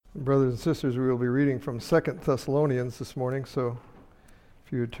Brothers and sisters, we will be reading from 2 Thessalonians this morning. So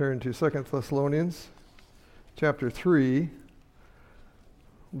if you would turn to 2 Thessalonians chapter 3,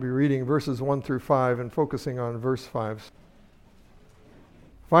 we'll be reading verses 1 through 5 and focusing on verse 5.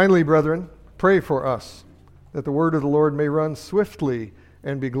 Finally, brethren, pray for us, that the word of the Lord may run swiftly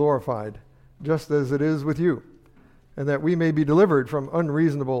and be glorified, just as it is with you, and that we may be delivered from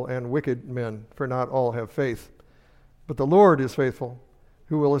unreasonable and wicked men, for not all have faith. But the Lord is faithful,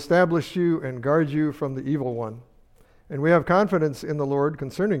 who will establish you and guard you from the evil one. And we have confidence in the Lord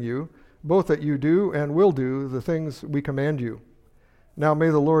concerning you, both that you do and will do the things we command you. Now may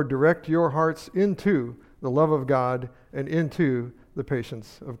the Lord direct your hearts into the love of God and into the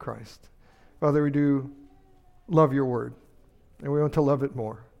patience of Christ. Father, we do love your word, and we want to love it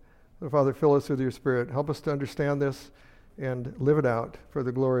more. So Father, fill us with your Spirit. Help us to understand this and live it out for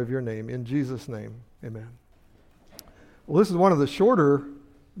the glory of your name. In Jesus' name, amen. Well, this is one of the shorter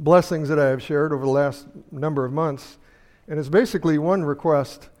blessings that I have shared over the last number of months, and it's basically one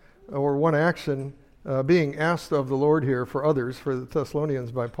request or one action being asked of the Lord here for others, for the Thessalonians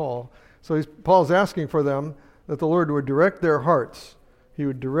by Paul. So Paul's asking for them that the Lord would direct their hearts. He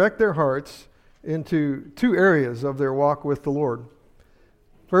would direct their hearts into two areas of their walk with the Lord.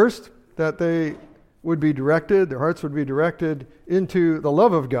 First, that they would be directed, their hearts would be directed into the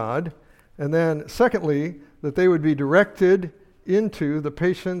love of God, and then secondly, that they would be directed into the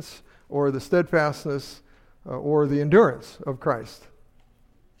patience or the steadfastness or the endurance of Christ.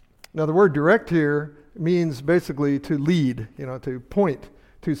 Now the word direct here means basically to lead, to point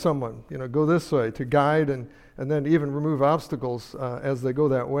to someone, go this way, to guide and then even remove obstacles as they go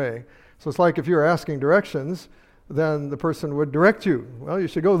that way. So it's like if you're asking directions, then the person would direct you. Well, you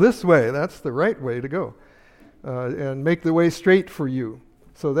should go this way. That's the right way to go. And make the way straight for you.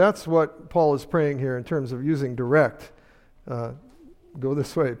 So that's what Paul is praying here in terms of using direct. Go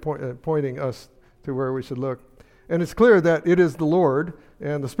this way, pointing us to where we should look. And it's clear that it is the Lord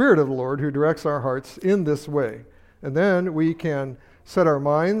and the Spirit of the Lord who directs our hearts in this way. And then we can set our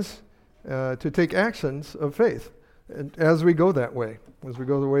minds to take actions of faith as we go that way, as we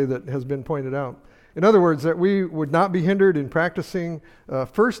go the way that has been pointed out. In other words, that we would not be hindered in practicing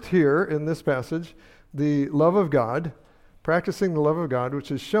first here in this passage the love of God, practicing the love of God,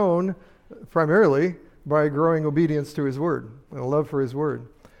 which is shown primarily by growing obedience to his word and a love for his word.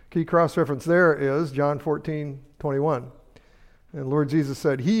 Key cross-reference there is John 14:21. And Lord Jesus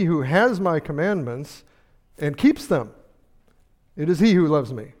said, "He who has my commandments and keeps them, it is he who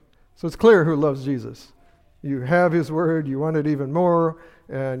loves me." So it's clear who loves Jesus. You have his word, you want it even more,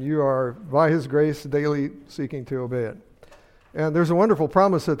 and you are, by his grace, daily seeking to obey it. And there's a wonderful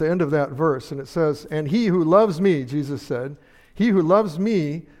promise at the end of that verse, and it says, "And he who loves me," Jesus said, "he who loves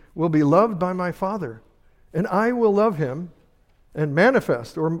me will be loved by my Father, and I will love him and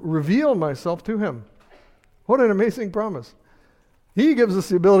manifest or reveal myself to him." What an amazing promise. He gives us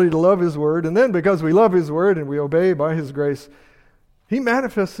the ability to love his word, and then because we love his word and we obey by his grace, he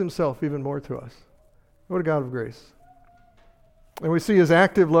manifests himself even more to us. What a God of grace. And we see his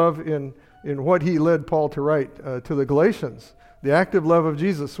active love in what he led Paul to write to the Galatians, the active love of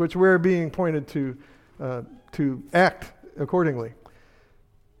Jesus, which we're being pointed to act accordingly.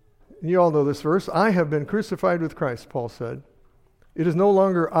 You all know this verse. "I have been crucified with Christ," Paul said. "It is no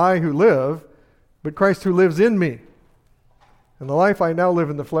longer I who live, but Christ who lives in me. And the life I now live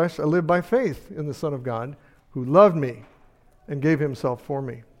in the flesh, I live by faith in the Son of God, who loved me and gave himself for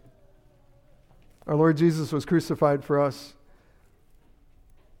me." Our Lord Jesus was crucified for us.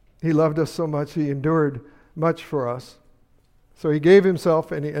 He loved us so much, he endured much for us. So he gave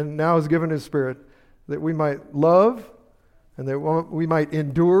himself, and now has given his Spirit, that we might love and that we might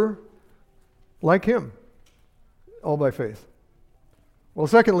endure like him, all by faith. Well,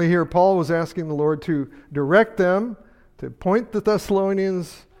 secondly here, Paul was asking the Lord to direct them, to point the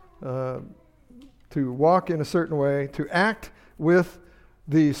Thessalonians to walk in a certain way, to act with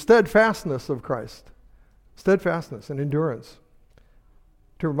the steadfastness of Christ, steadfastness and endurance.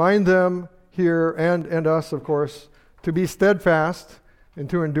 To remind them here, and us, of course, to be steadfast and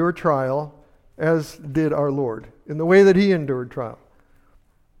to endure trial, as did our Lord, in the way that he endured trial.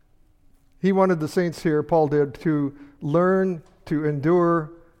 He wanted the saints here, Paul did, to learn to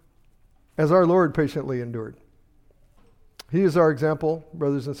endure as our Lord patiently endured. He is our example,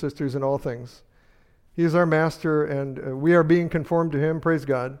 brothers and sisters, in all things. He is our master, and we are being conformed to him, praise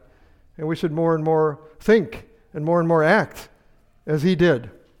God. And we should more and more think and more act as he did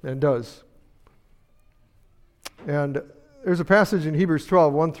and does. And there's a passage in Hebrews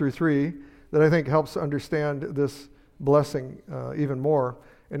 12, 1 through 3, that I think helps understand this blessing even more.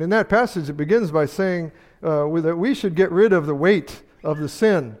 And in that passage, it begins by saying that we should get rid of the weight of the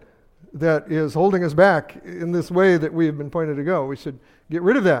sin that is holding us back in this way that we have been pointed to go. We should get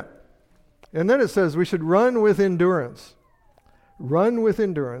rid of that. And then it says we should run with endurance. Run with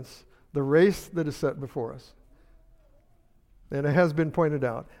endurance the race that is set before us. And it has been pointed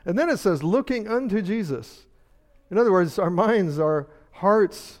out. And then it says, looking unto Jesus. In other words, our minds, our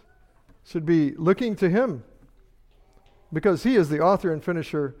hearts should be looking to him, because he is the author and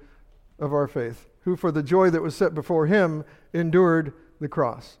finisher of our faith, who for the joy that was set before him endured the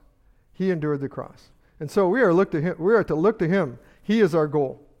cross. He endured the cross. And so we are to look to him. He is our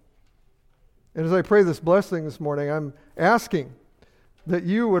goal. And as I pray this blessing this morning, I'm asking that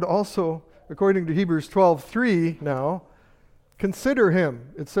you would also, according to Hebrews 12:3 now, consider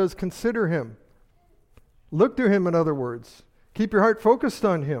him. It says consider him. Look to him, in other words. Keep your heart focused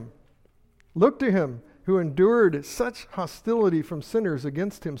on him. Look to him who endured such hostility from sinners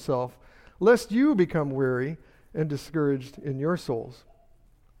against himself, lest you become weary and discouraged in your souls.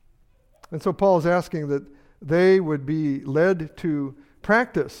 And so Paul is asking that they would be led to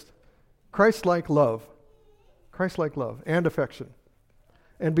practice Christ-like love and affection,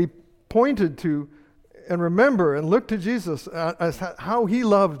 and be pointed to and remember and look to Jesus as how he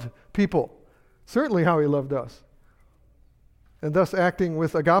loved people, certainly how he loved us, and thus acting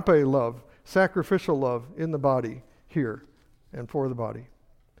with agape love, sacrificial love in the body here and for the body.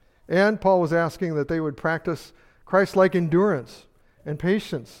 And Paul was asking that they would practice Christ-like endurance and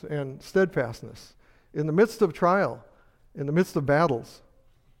patience and steadfastness in the midst of trial, in the midst of battles.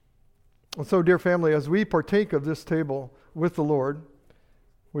 And so, dear family, as we partake of this table with the Lord,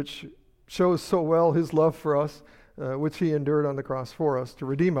 which shows so well his love for us, which he endured on the cross for us to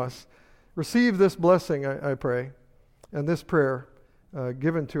redeem us, receive this blessing, I pray, and this prayer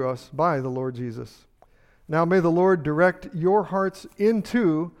given to us by the Lord Jesus. Now may the Lord direct your hearts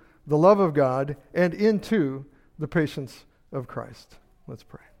into the love of God and into the patience of Christ. Let's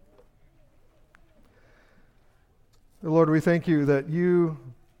pray. Lord, we thank you that you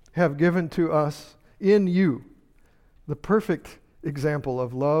have given to us in you the perfect example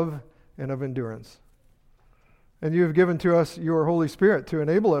of love and of endurance. And you have given to us your Holy Spirit to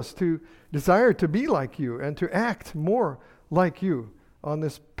enable us to desire to be like you and to act more like you on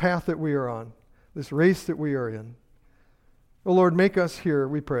this path that we are on, this race that we are in. Oh Lord, make us here,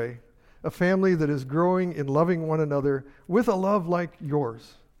 we pray, a family that is growing in loving one another with a love like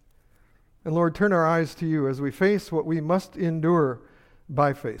yours. And Lord, turn our eyes to you as we face what we must endure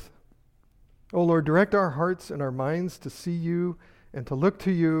by faith. Oh Lord, direct our hearts and our minds to see you and to look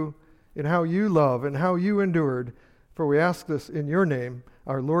to you in how you love and how you endured. For we ask this in your name,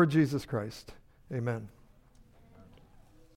 our Lord Jesus Christ. Amen.